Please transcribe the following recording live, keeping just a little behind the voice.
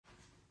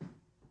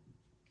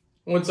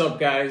What's up,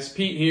 guys?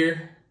 Pete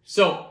here.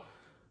 So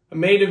I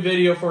made a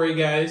video for you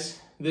guys.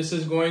 This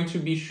is going to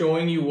be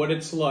showing you what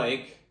it's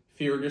like if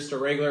you're just a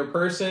regular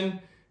person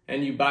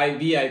and you buy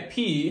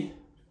VIP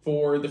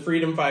for the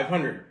Freedom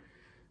 500.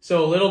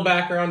 So a little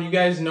background, you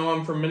guys know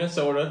I'm from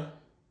Minnesota.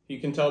 You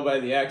can tell by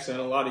the accent,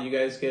 a lot of you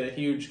guys get a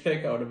huge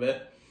kick out of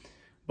it.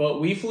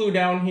 But we flew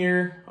down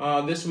here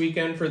this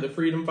weekend for the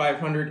Freedom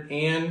 500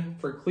 and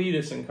for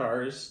Cleetus and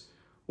cars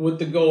with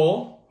the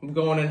goal of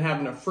going and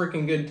having a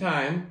freaking good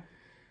time.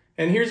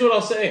 And here's what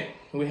I'll say.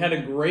 We had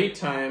a great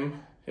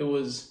time. It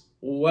was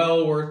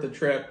well worth the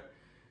trip.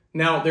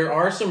 Now, there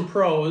are some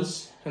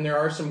pros and there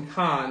are some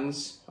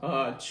cons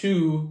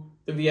to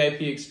the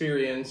VIP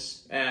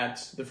experience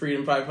at the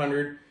Freedom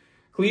 500.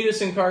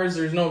 Cleetus and cars,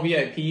 there's no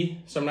VIP,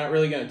 so I'm not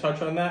really going to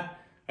touch on that.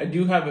 I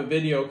do have a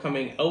video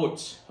coming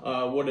out,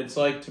 what it's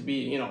like to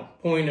be,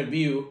 point of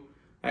view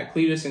at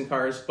Cleetus and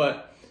cars.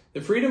 But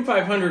the Freedom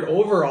 500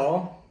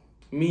 overall,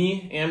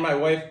 me and my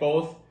wife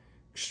both,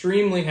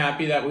 extremely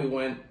happy that we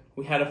went.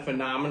 We had a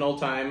phenomenal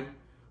time.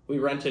 We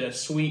rented a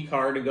sweet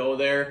car to go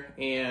there,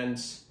 and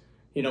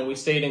we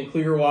stayed in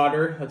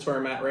Clearwater. That's where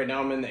I'm at right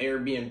now. I'm in the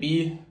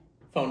Airbnb.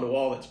 Found a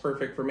wall that's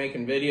perfect for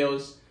making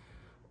videos.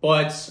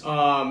 But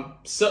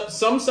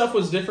some stuff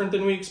was different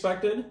than we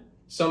expected.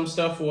 Some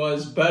stuff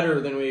was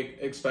better than we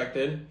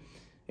expected.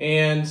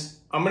 And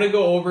I'm going to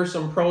go over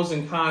some pros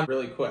and cons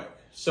really quick.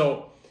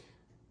 So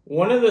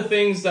one of the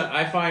things that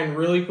I find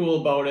really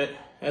cool about it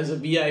as a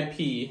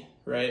VIP,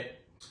 right?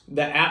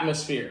 The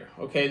atmosphere,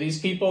 okay? These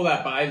people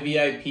that buy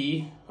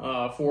VIP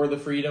for the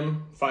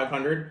Freedom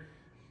 500,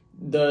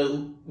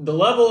 the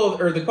level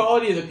or the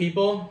quality of the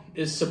people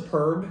is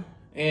superb,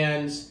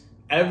 and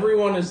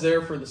everyone is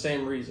there for the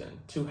same reason,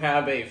 to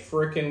have a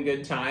freaking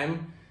good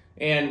time.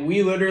 And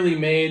we literally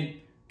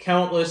made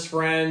countless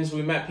friends.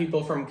 We met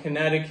people from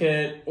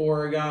Connecticut,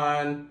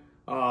 Oregon,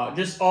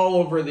 just all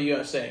over the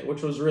USA,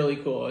 which was really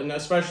cool. And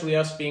especially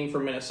us being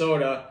from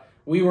Minnesota,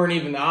 we weren't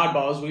even the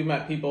oddballs. We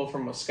met people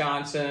from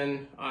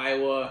Wisconsin,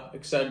 Iowa,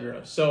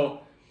 etc.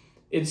 So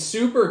it's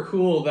super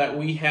cool that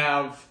we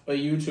have a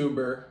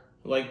YouTuber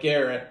like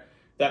Garrett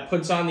that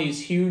puts on these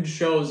huge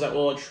shows that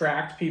will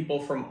attract people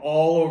from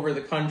all over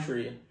the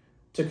country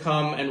to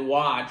come and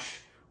watch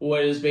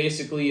what is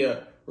basically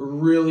a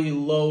really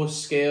low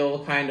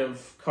scale kind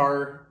of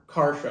car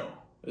show,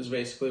 is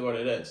basically what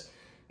it is.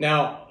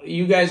 Now,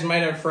 you guys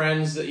might have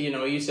friends that,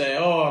 you say,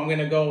 oh, I'm going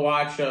to go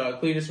watch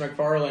Cleetus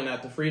McFarlane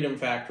at the Freedom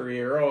Factory,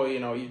 or, oh,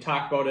 you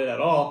talk about it at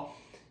all.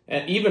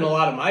 And even a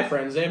lot of my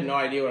friends, they have no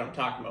idea what I'm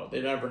talking about.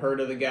 They've never heard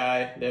of the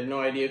guy. They have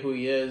no idea who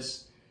he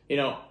is.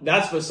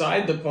 That's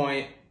beside the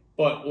point.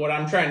 But what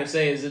I'm trying to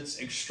say is it's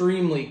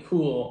extremely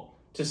cool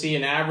to see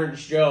an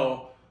average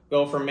Joe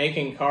go from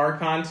making car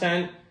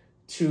content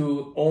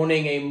to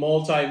owning a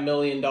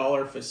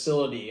multi-million-dollar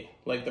facility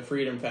like the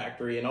Freedom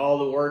Factory and all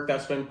the work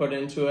that's been put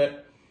into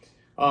it.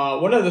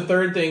 One of the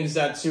third things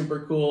that's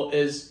super cool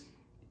is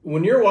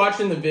when you're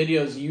watching the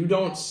videos, you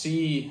don't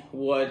see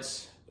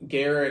what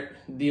Garrett,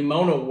 the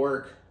amount of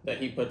work that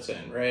he puts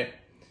in, right?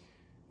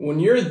 When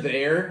you're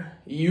there,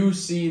 you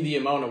see the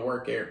amount of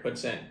work Garrett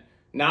puts in.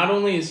 Not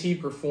only is he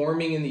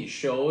performing in these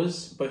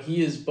shows, but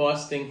he is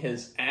busting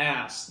his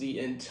ass the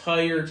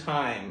entire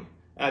time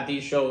at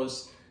these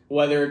shows,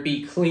 whether it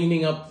be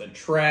cleaning up the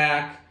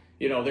track,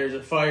 there's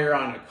a fire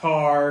on a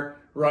car,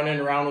 running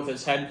around with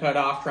his head cut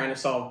off trying to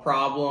solve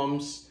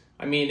problems.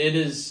 I mean,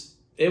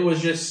 it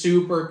was just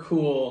super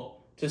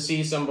cool to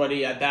see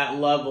somebody at that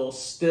level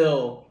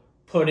still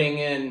putting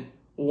in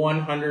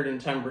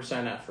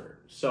 110% effort.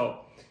 So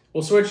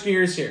we'll switch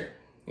gears here.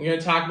 I'm going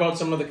to talk about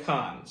some of the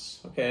cons,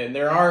 okay? And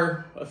there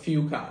are a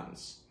few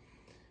cons.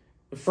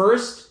 The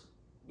first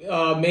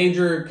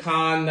major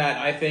con that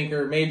I think,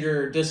 or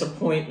major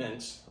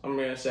disappointment, I'm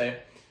going to say,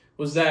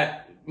 was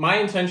that my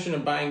intention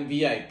of buying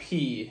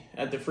VIP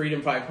at the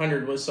Freedom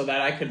 500 was so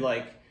that I could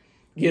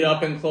get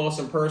up and close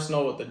and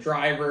personal with the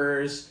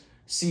drivers,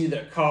 see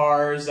the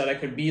cars, that I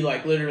could be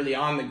literally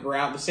on the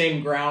ground, the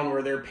same ground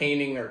where they're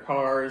painting their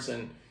cars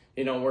and,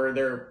 where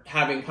they're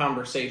having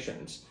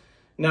conversations.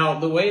 Now,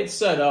 the way it's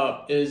set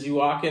up is you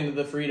walk into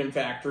the Freedom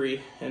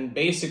Factory and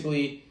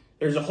basically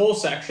there's a whole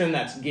section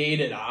that's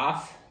gated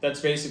off.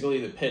 That's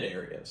basically the pit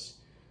areas.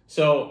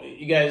 So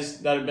you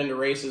guys that have been to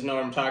races know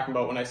what I'm talking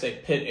about when I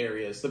say pit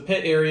areas. The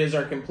pit areas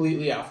are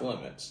completely off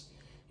limits.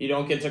 You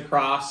don't get to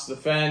cross the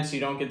fence. You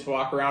don't get to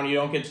walk around. You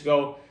don't get to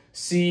go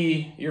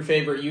see your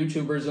favorite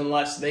YouTubers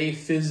unless they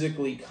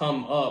physically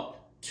come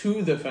up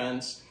to the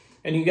fence.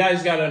 And you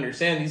guys got to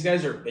understand, these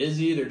guys are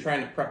busy. They're trying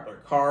to prep their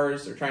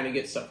cars. They're trying to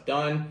get stuff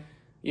done.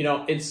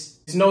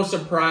 It's no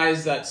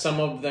surprise that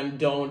some of them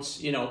don't,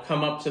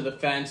 come up to the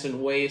fence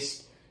and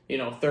waste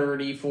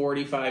 30,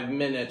 45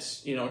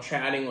 minutes,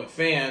 chatting with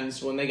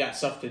fans when they got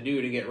stuff to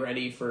do to get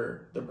ready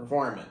for the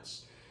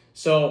performance.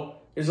 So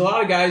there's a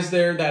lot of guys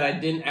there that I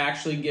didn't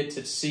actually get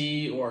to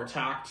see or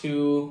talk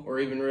to or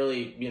even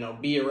really,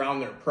 be around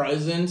their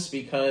presence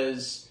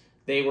because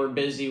they were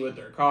busy with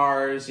their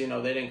cars. They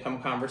didn't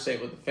come conversate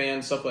with the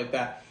fans, stuff like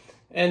that.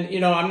 And,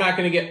 I'm not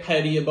going to get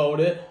petty about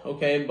it,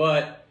 okay?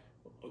 But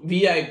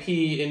VIP,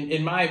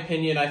 in my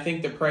opinion, I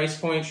think the price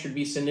point should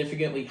be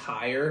significantly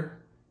higher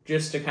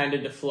just to kind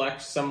of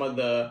deflect some of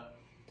the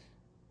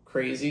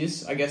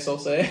crazies, I guess I'll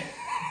say.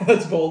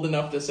 That's bold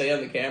enough to say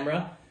on the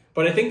camera.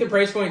 But I think the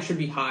price point should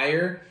be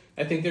higher.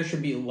 I think there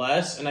should be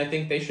less, and I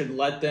think they should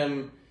let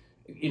them,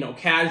 you know,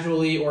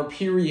 casually or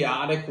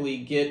periodically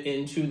get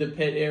into the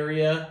pit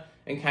area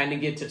and kind of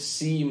get to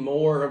see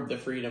more of the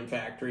Freedom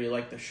Factory,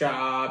 like the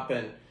shop,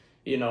 and,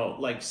 you know,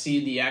 like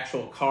see the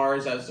actual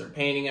cars as they're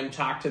painting them,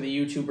 talk to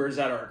the YouTubers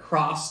that are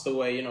across the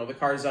way, you know, the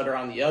cars that are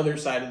on the other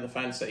side of the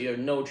fence that you have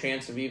no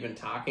chance of even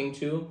talking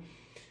to.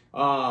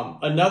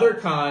 Another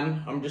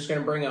con I'm just going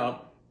to bring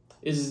up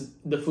is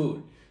the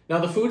food. Now,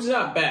 the food's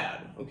not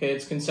bad, okay?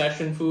 It's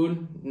concession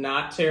food,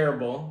 not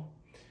terrible.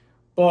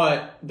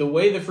 But the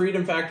way the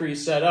Freedom Factory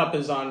is set up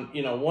is on,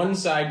 you know, one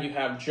side you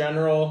have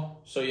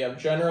general, so you have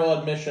general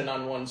admission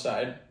on one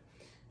side,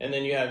 and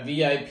then you have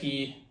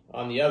VIP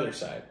on the other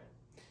side.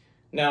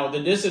 Now, the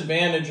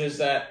disadvantage is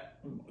that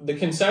the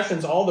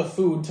concessions, all the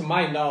food, to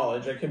my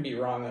knowledge, I could be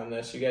wrong on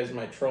this, you guys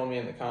might troll me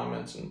in the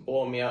comments and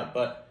blow me up,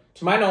 but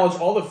to my knowledge,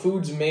 all the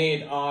food's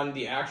made on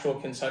the actual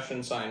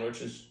concession sign,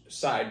 which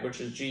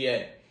is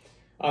GA.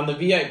 On the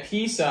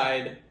VIP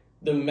side,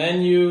 the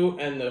menu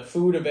and the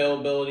food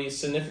availability is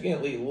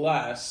significantly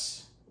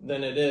less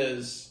than it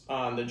is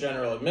on the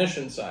general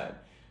admission side.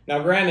 Now,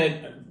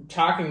 granted,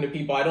 talking to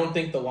people, I don't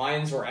think the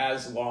lines were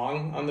as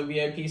long on the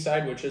VIP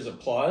side, which is a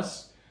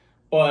plus,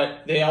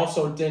 but they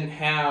also didn't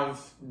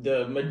have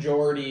the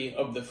majority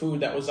of the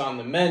food that was on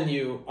the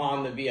menu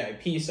on the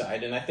VIP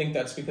side, and I think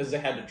that's because they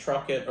had to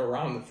truck it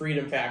around the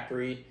Freedom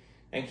Factory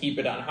and keep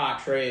it on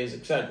hot trays,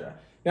 etc.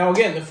 Now,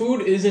 again, the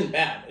food isn't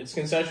bad. It's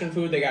concession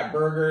food. They got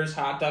burgers,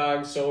 hot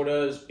dogs,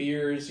 sodas,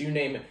 beers, you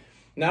name it.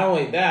 Not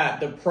only that,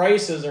 the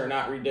prices are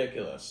not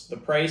ridiculous. The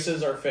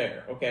prices are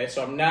fair, okay?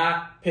 So I'm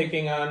not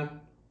picking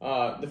on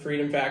the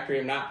Freedom Factory.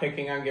 I'm not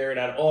picking on Garrett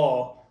at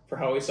all for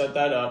how he set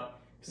that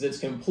up, because it's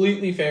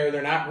completely fair.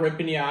 They're not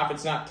ripping you off.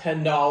 It's not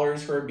 $10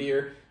 for a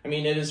beer. I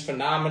mean, it is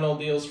phenomenal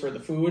deals for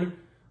the food,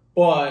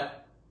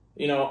 but,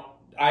 you know,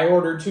 I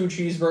ordered 2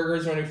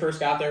 cheeseburgers when we first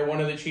got there. One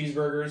of the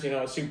cheeseburgers, you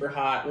know, was super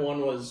hot. One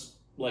was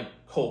like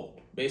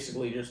cold,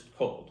 basically just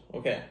cold,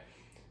 okay?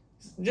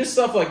 Just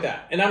stuff like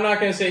that. And I'm not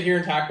going to sit here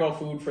and talk about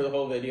food for the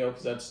whole video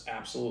because that's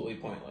absolutely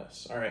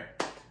pointless. All right.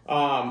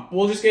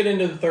 We'll just get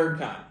into the third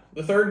con.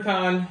 The third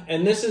con,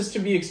 and this is to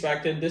be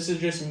expected. This is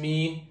just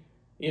me,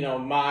 you know,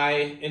 my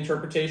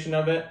interpretation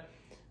of it.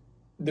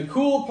 The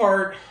cool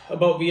part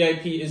about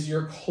VIP is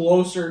you're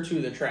closer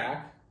to the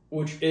track,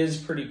 which is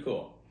pretty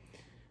cool.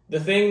 The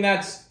thing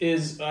that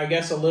is, I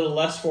guess, a little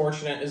less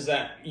fortunate is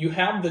that you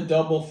have the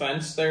double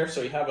fence there.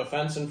 So you have a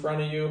fence in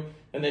front of you,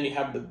 and then you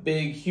have the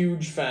big,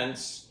 huge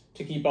fence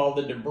to keep all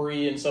the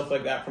debris and stuff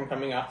like that from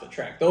coming off the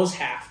track. Those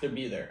have to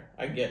be there.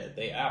 I get it.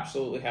 They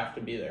absolutely have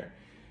to be there.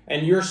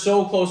 And you're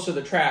so close to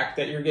the track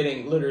that you're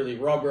getting literally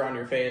rubber on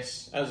your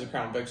face as the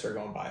Crown Vics are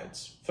going by.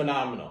 It's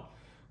phenomenal.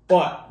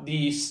 But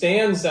the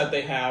stands that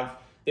they have,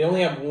 they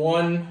only have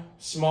one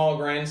small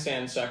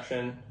grandstand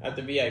section at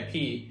the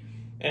VIP.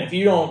 And if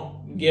you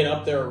don't get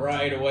up there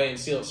right away and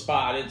steal a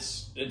spot,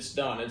 it's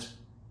done.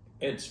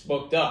 It's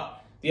booked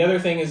up. The other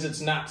thing is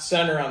it's not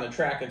center on the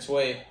track. It's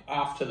way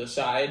off to the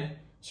side.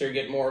 So you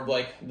get more of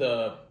like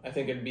I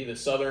think it'd be the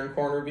southern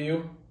corner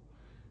view.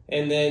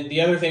 And then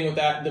the other thing with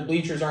that, the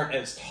bleachers aren't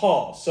as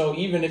tall. So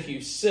even if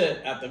you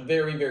sit at the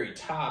very, very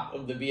top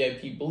of the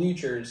VIP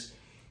bleachers,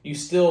 you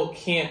still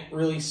can't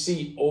really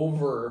see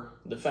over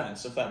the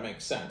fence, if that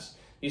makes sense.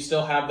 You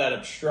still have that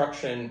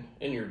obstruction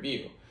in your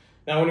view.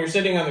 Now, when you're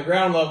sitting on the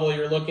ground level,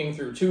 you're looking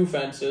through 2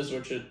 fences,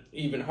 which is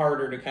even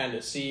harder to kind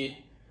of see.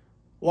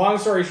 Long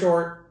story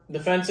short, the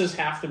fences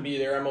have to be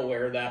there. I'm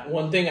aware of that.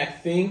 One thing I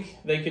think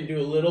they could do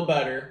a little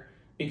better,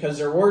 because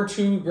there were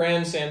 2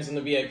 grandstands in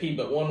the VIP,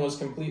 but one was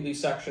completely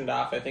sectioned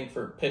off, I think,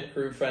 for pit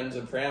crew, friends,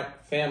 and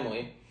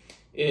family,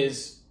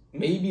 is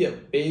maybe a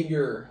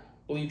bigger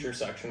bleacher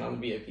section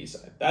on the VIP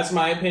side. That's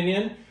my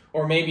opinion.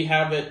 Or maybe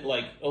have it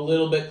like a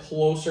little bit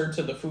closer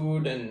to the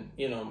food and,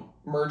 you know,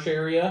 merch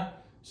area,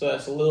 so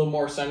that's a little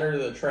more center to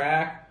the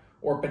track,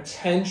 or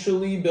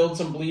potentially build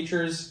some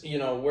bleachers, you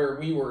know, where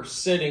we were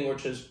sitting,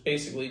 which is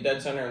basically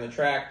dead center on the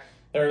track,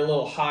 that are a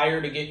little higher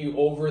to get you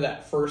over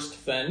that first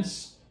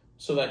fence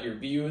so that your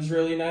view is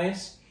really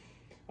nice.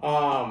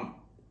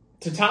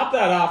 To top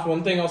that off,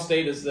 one thing I'll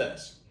state is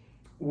this.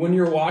 When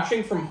you're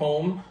watching from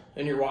home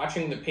and you're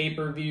watching the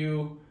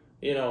pay-per-view,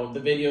 you know, the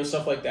video,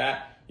 stuff like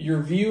that,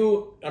 your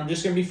view, I'm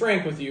just going to be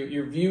frank with you,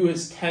 your view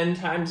is 10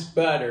 times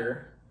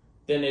better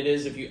than it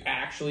is if you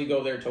actually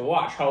go there to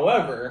watch.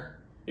 However,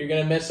 you're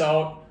going to miss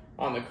out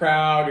on the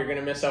crowd, you're going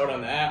to miss out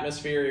on the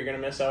atmosphere, you're going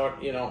to miss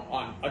out, you know,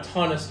 on a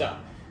ton of stuff.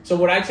 So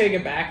would I take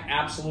it back?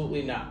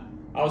 Absolutely not.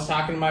 I was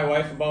talking to my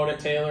wife about it,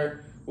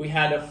 Taylor. We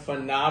had a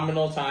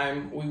phenomenal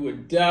time. We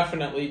would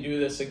definitely do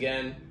this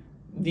again.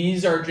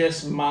 These are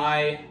just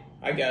my,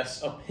 I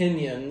guess,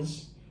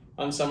 opinions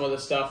on some of the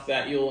stuff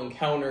that you'll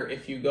encounter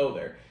if you go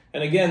there.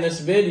 And again,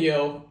 this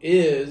video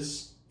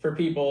is for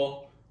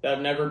people that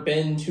have never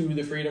been to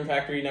the Freedom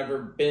Factory, never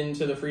been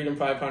to the Freedom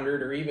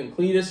 500 or even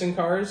Cleetus in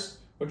cars,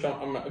 which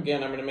I'm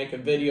going to make a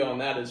video on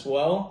that as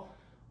well,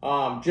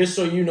 just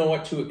so you know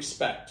what to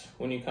expect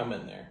when you come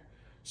in there.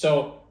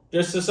 So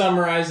just to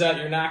summarize that,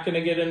 you're not going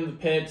to get into the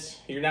pits.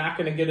 You're not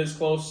going to get as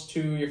close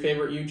to your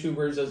favorite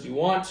YouTubers as you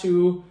want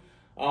to.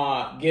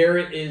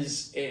 Garrett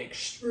is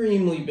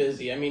extremely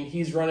busy. I mean,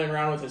 he's running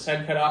around with his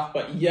head cut off,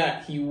 but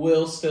yet he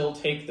will still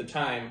take the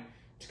time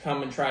to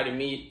come and try to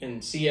meet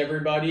and see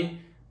everybody.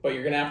 But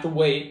you're going to have to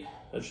wait.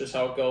 That's just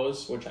how it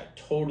goes, which I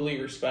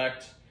totally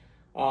respect.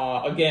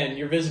 Again,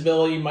 your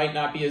visibility might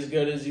not be as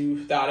good as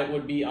you thought it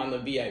would be on the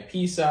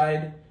VIP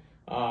side.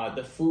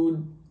 The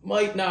food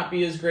might not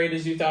be as great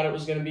as you thought it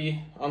was going to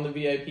be on the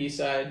VIP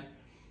side.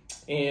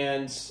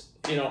 And,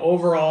 you know,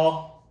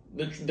 overall,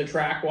 the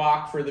track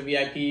walk for the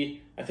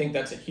VIP, I think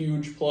that's a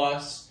huge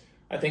plus.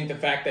 I think the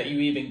fact that you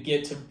even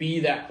get to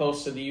be that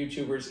close to the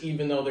YouTubers,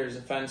 even though there's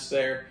a fence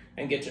there,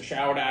 and get to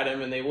shout at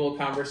them and they will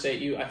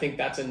conversate you, I think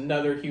that's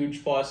another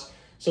huge plus.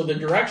 So the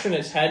direction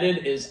it's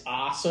headed is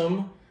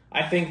awesome.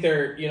 I think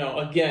they're, you know,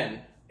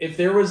 again, if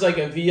there was like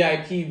a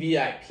VIP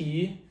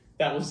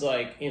that was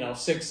like, you know,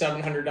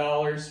 $600, $700,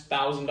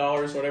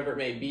 $1,000, whatever it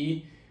may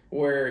be,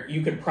 where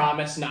you could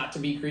promise not to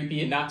be creepy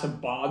and not to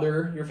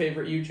bother your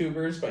favorite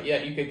YouTubers, but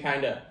yet you could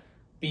kind of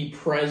be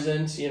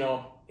present, you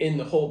know, in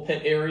the whole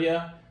pit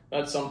area,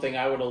 that's something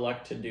I would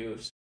elect to do.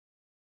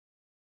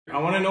 I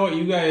want to know what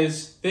you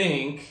guys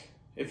think.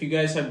 If you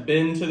guys have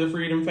been to the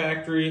Freedom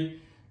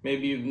Factory,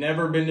 maybe you've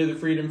never been to the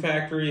Freedom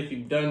Factory, if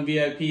you've done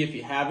VIP, if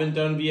you haven't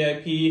done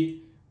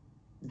VIP,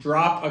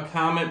 drop a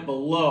comment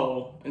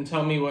below and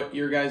tell me what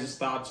your guys'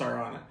 thoughts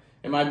are on it.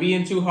 Am I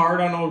being too hard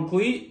on old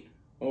Cleet?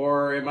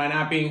 Or am I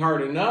not being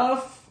hard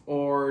enough?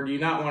 Or do you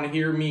not want to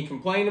hear me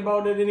complain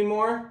about it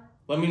anymore?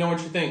 Let me know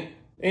what you think.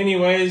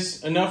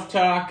 Anyways, enough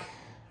talk.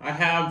 I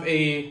have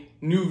a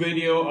new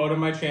video out on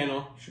my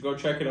channel. You should go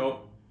check it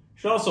out. You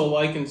should also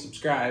like and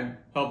subscribe.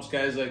 Helps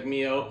guys like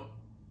me out.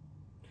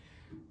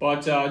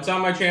 But it's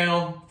on my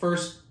channel.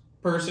 First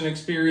person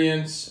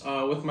experience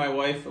with my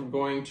wife of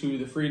going to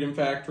the Freedom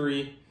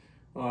Factory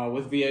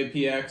with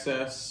VIP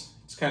access.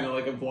 It's kind of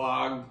like a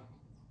vlog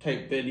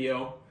type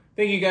video. I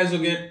think you guys will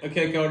get a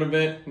kick out of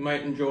it. You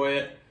might enjoy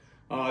it.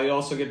 You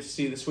also get to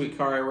see the sweet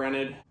car I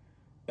rented.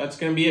 That's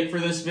going to be it for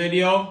this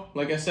video.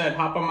 Like I said,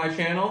 hop on my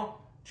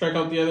channel. Check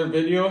out the other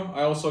video.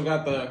 I also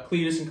got the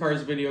Cleetus and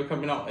Cars video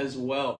coming out as well.